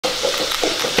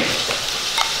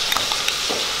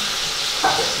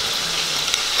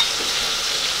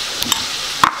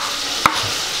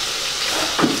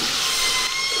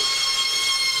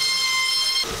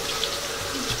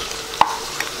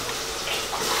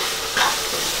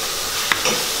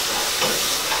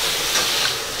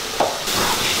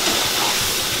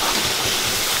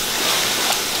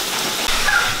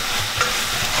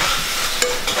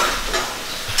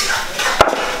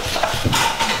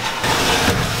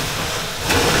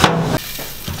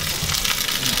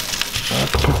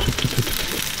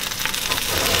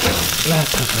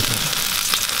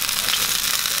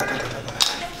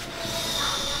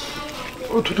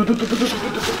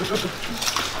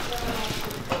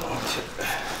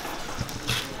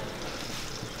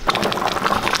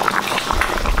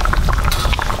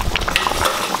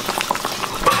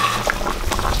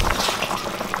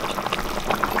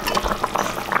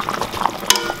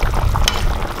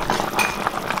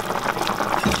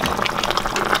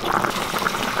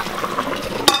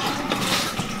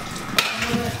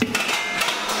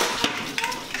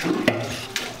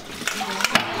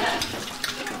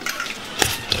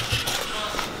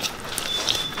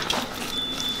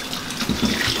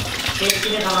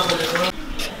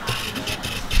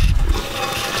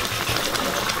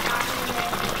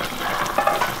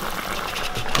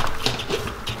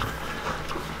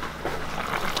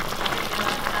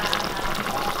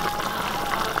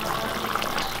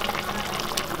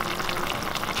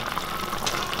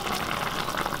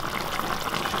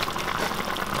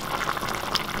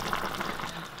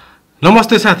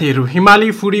नमस्ते साथीहरु,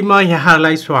 हिमाली फुडीमा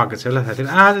यहाँलाई स्वागत छ। ल साथीहरु,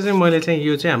 आज चाहिँ मैले चाहिँ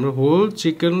यो चाहिँ हाम्रो होल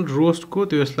चिकन रोस्टको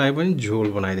त्यसलाई पनि झोल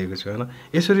बनाइदिएको छु हैन।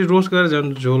 यसरी रोस्ट गरेर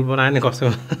जन झोल बनाए नि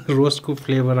कस्तो रोस्टको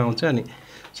फ्लेभर आउँछ अनि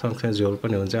सँगसँगै झोल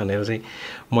पनि हुन्छ भनेर चाहिँ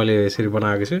मैले यसरी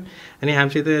बनाएको छु। अनि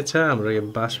हामीसित छ हाम्रो यो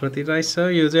बासमती राइस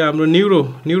छ। यो चाहिँ हाम्रो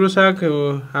निउरो साग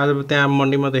आज त्यहाँ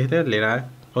मन्डीमा देखेथे लिएर आए।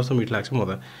 कस्तो मिठो लाग्छ म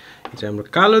त। यो चाहिँ हाम्रो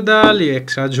कालो दाल, यो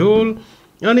एक्स्ट्रा झोल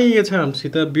अनि यो छ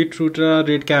हामीसित बिटरुट र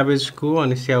रेड क्याबेजको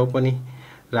अनि स्याउ पनि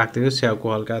राख्दियो। स्याउको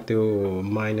हल्का त्यो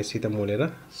माइनससित मोलेर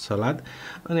सलाद।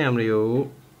 अनि हाम्रो यो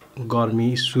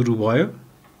गर्मी सुरु भयो,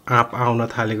 आँप आउन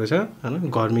थालेको छ हैन,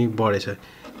 गर्मी बढेछ।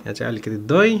 यहाँ चाहिँ अलिकति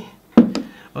दही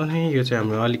अनि यो चाहिँ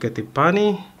हाम्रो अलिकति पानी।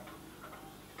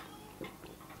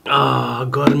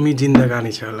 गर्मी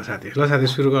जिन्दगानी छ। ल साथी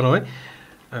सुरु गरौँ है।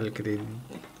 अलिकति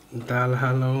दाल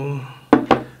हालौँ,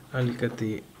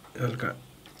 अलिकति हल्का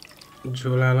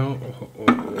झोल हालौँ।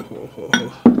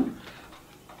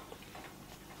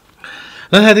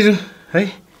 ल साथीहरु है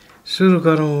सुरु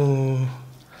गरौँ।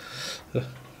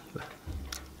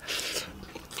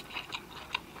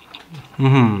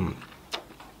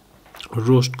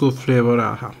 रोस्टको फ्लेभर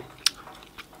आहा।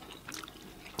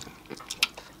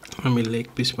 हामी लेग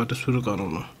पिसबाट सुरु गरौँ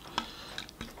न।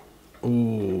 ओ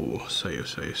सही हो।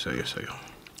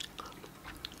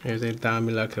 यो चाहिँ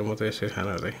दामी लाग्छ, म त यसै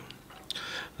खाना चाहिँ।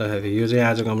 यो चाहिँ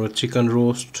आजको हाम्रो चिकन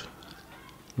रोस्ट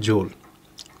झोल।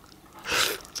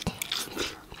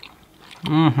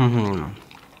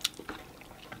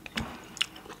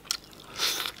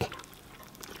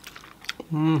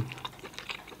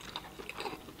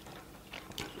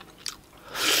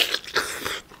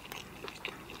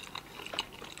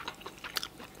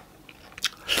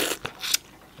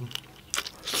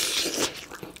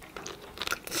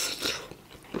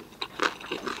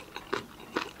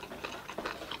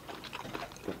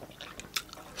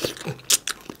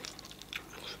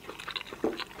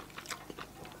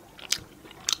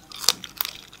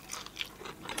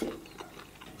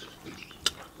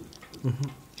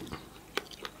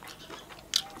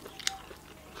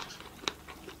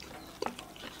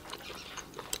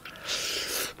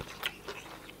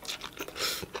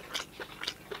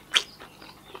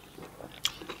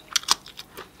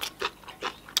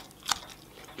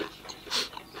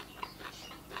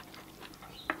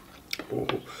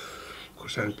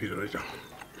 खुर्सानी पिरो रहेछ।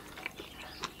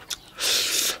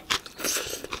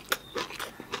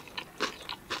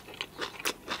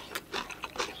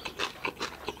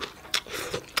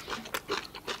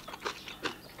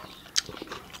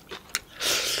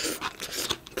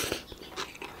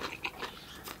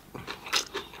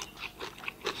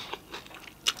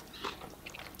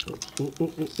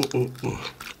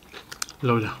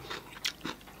 लौजा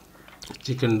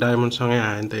चिकन डायमन्डसँगै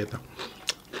आयो नि त यता।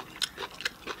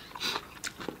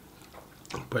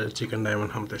 पहिला चिकन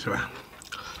डायमन्ड खाऊँ त्यसो भए।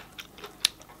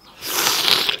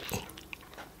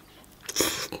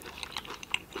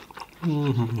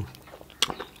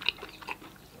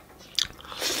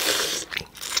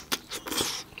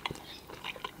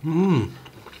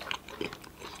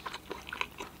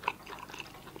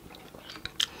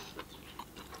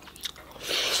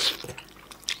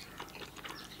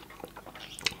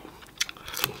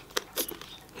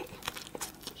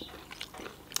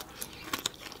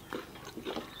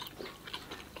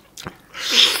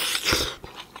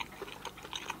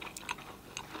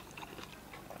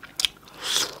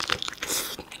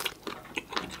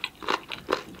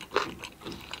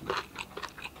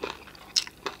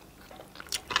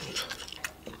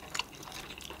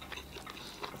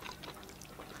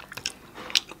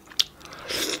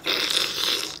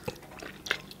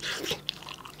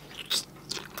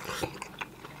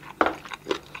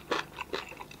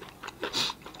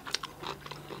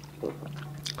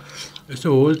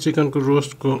 यस्तो होल चिकनको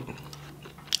रोस्टको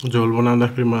झोल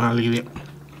बनाउँदाखेरि म अलिकति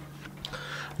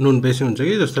नुन बेसी हुन्छ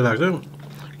कि जस्तो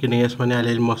लाग्छ, किनकि यसमा नि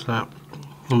अलिअलि मसला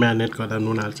म्यारिनेट गर्दा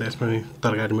नुन हाल्छ, यसमा नि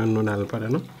तरकारीमा नुन हाल्नु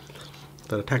परेन,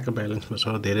 तर ठ्याक्क ब्यालेन्समा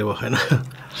छ, धेरै भएन।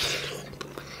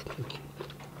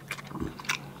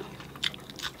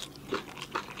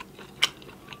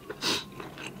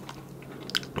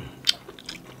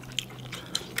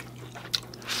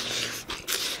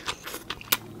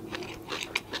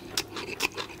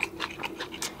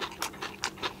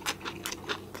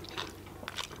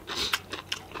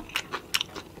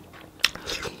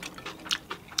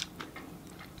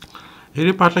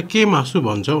 हेरी पाटलाई के मासु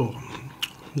भन्छ हौ,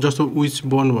 जस्तो विच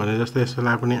बोन भने जस्तो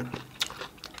यसलाई पनि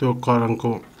त्यो करनको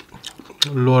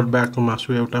लोवर ब्याकको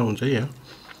मासु एउटा हुन्छ या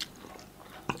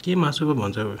के मासु पो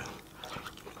भन्छ,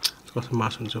 कस्तो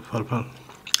मासु हुन्छ फलफल।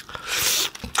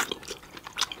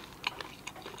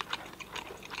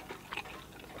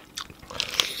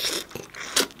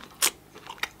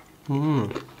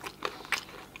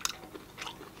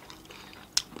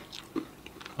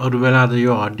 अरू बेला त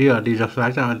यो हड्डी हड्डी जस्तो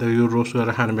लाग्छ, अहिले त यो रोस्ट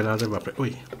गरेर खाने बेला चाहिँ बाप्रे ओइ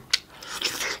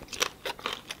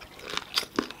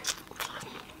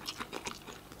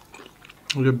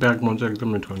यो ब्याकमा चाहिँ एकदम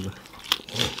मिठो हुन्छ।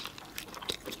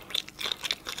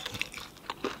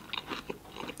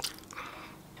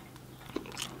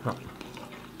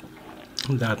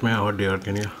 दाँतमै हड्डी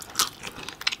हड्किने।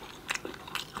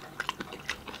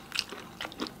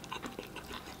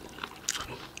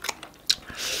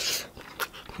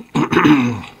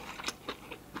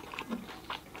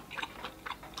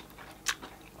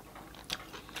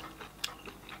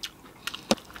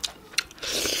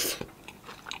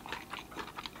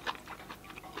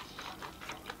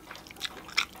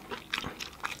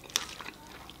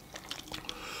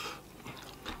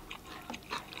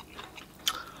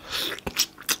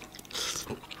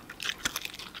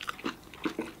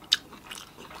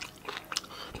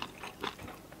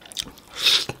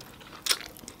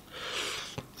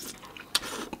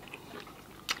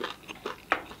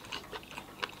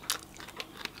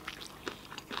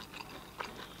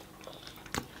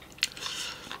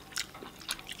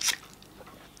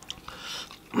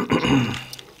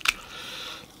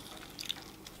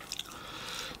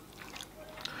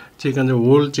 चिकन चाहिँ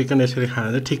होल चिकन यसरी खाना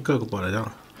चाहिँ ठिक्कको परेछ,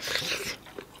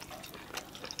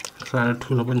 साह्रै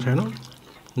ठुलो पनि छैन,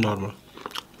 नर्मल।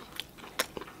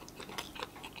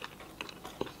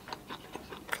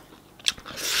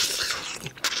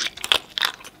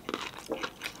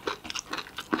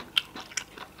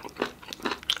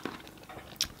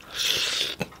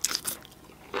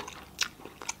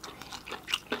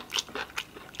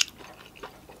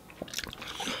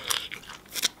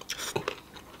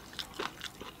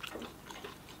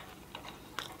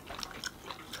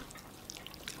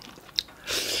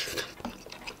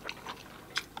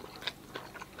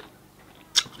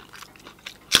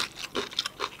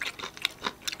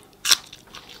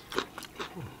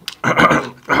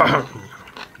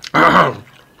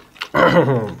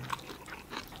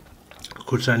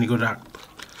 खुर्सानीको राग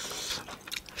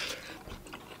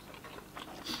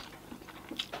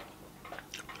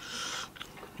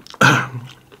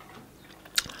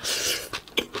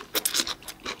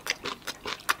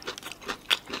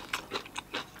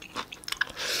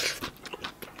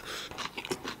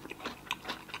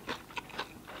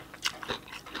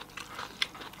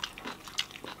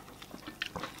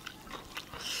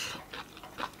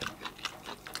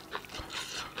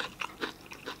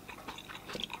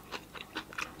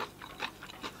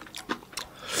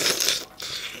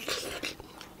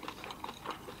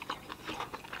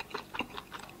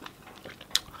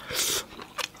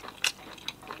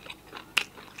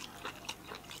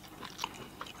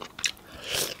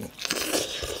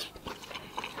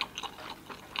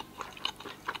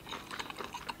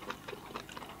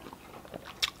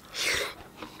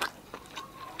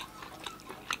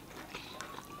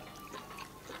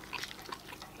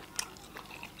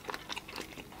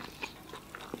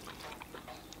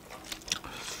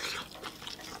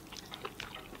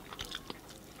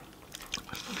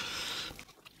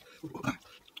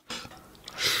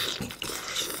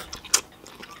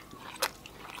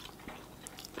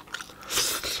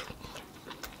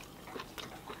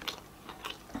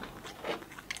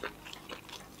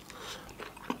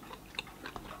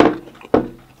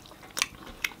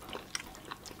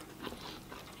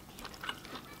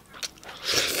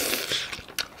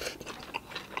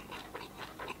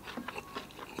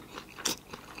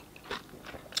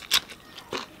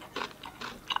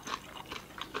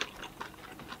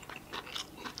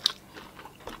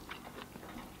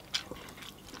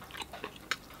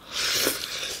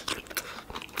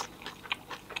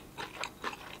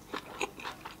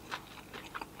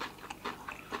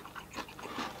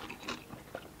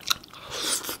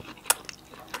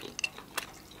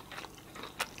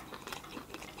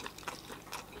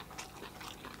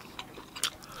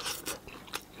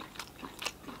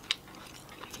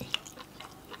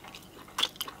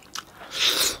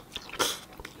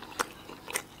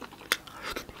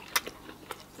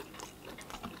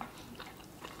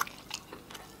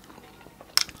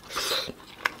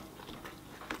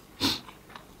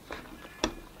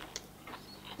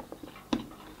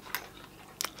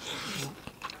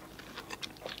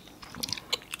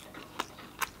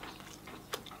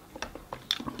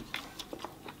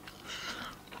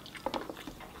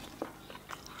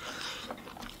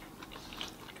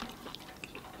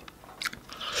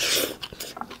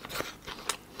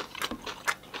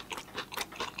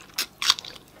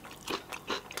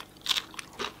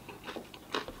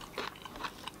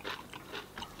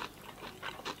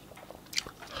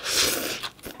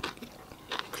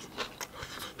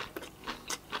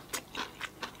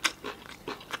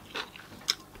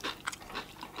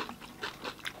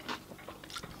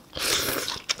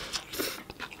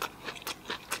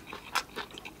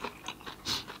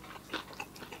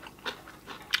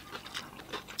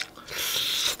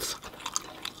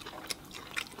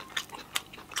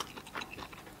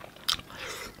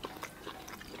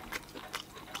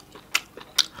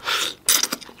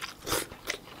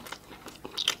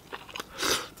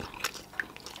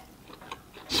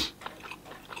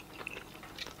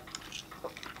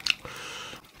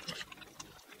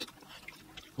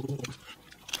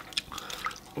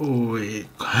ओए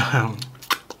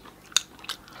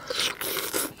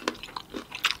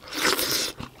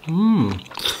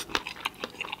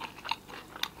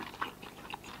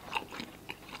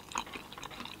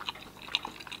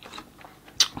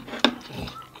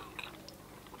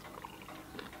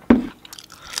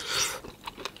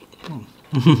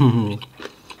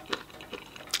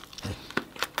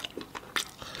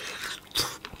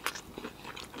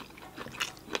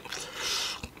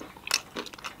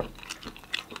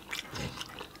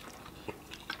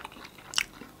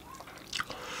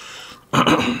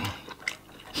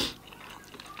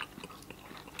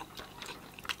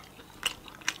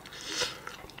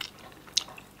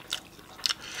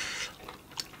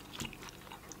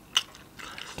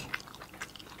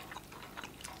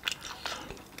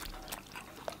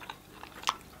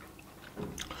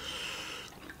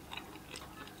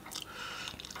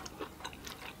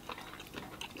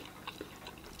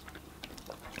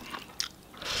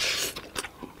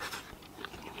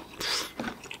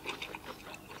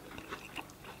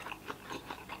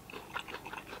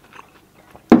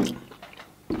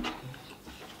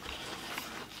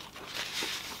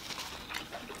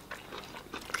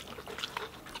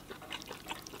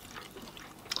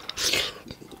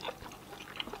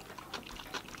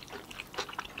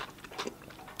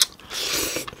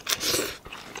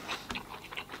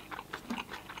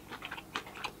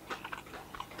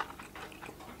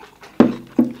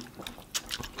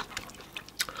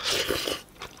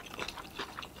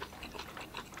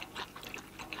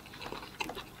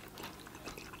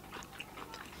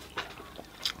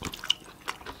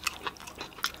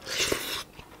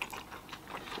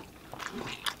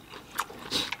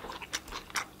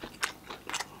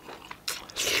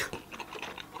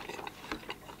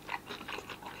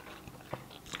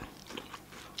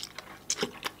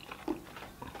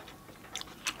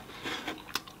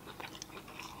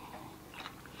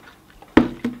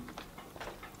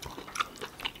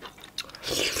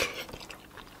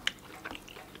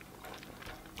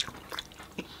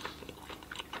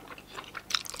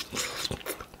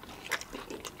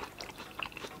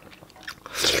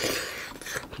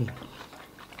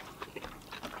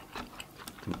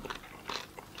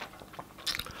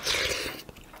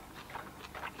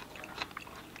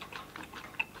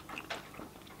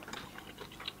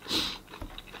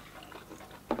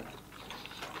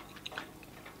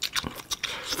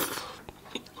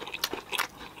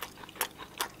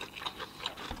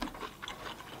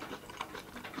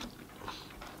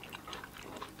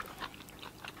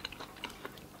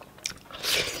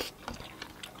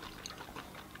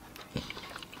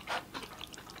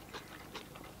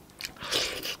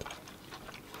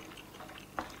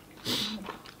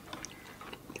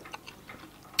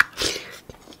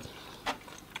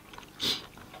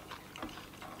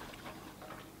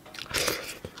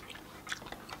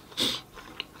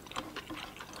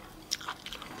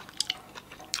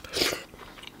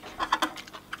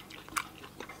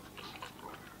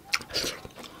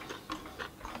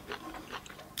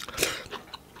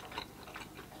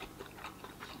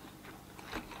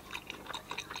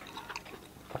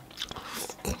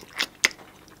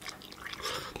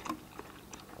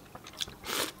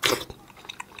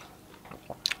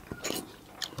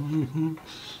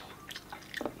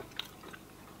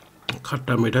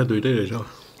खट्टा मिठा दुइटै रहेछ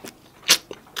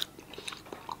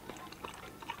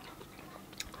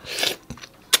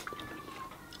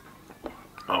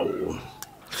आउ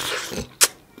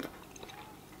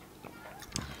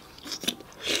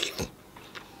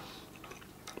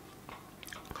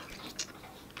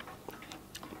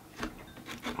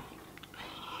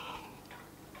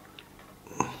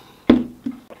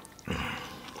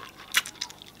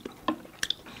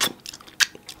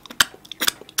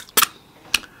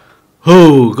हो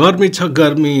गर्मी छ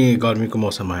गर्मी गर्मीको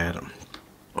मौसम आएर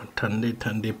ठन्डे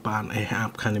ठन्डे पान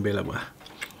आँप खाने बेला भयो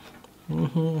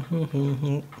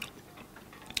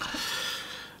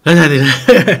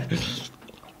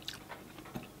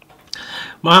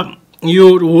म यो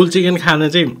होल चिकन खान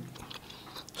चाहिँ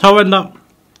सबैभन्दा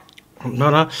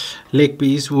न लेग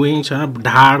पिस विङ्स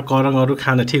ढाड करङहरू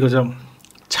खान ठिक हुन्छ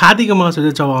छातीको मासु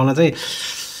चाहिँ चबाउन चाहिँ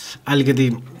अलिकति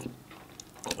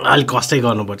अलिक कष्टै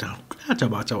गर्नुपर्छ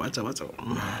चबा चबा चबा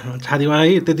चबा छातीमा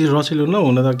है त्यति रसिलो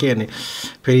नहुन त के भने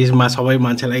फेरि यसमा सबै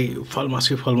मान्छेलाई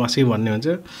फलमासी भन्ने हुन्छ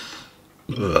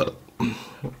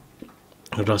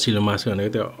रसिलो मासु भनेको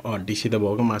त्यो हड्डीसित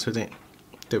भएको मासु चाहिँ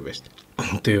त्यो बेस्ट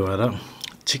त्यही भएर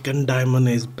चिकन डायमन्ड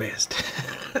इज बेस्ट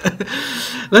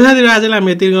ल साथीहरू आजलाई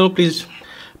हामी यति गरौँ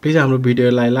प्लिज हाम्रो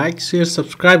भिडियोलाई लाइक सेयर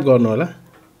सब्सक्राइब गर्नु होला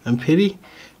हामी फेरि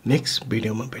नेक्स्ट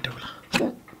भिडियोमा भेटौँला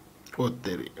ओ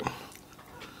तेरी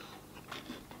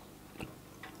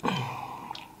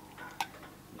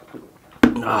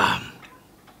आह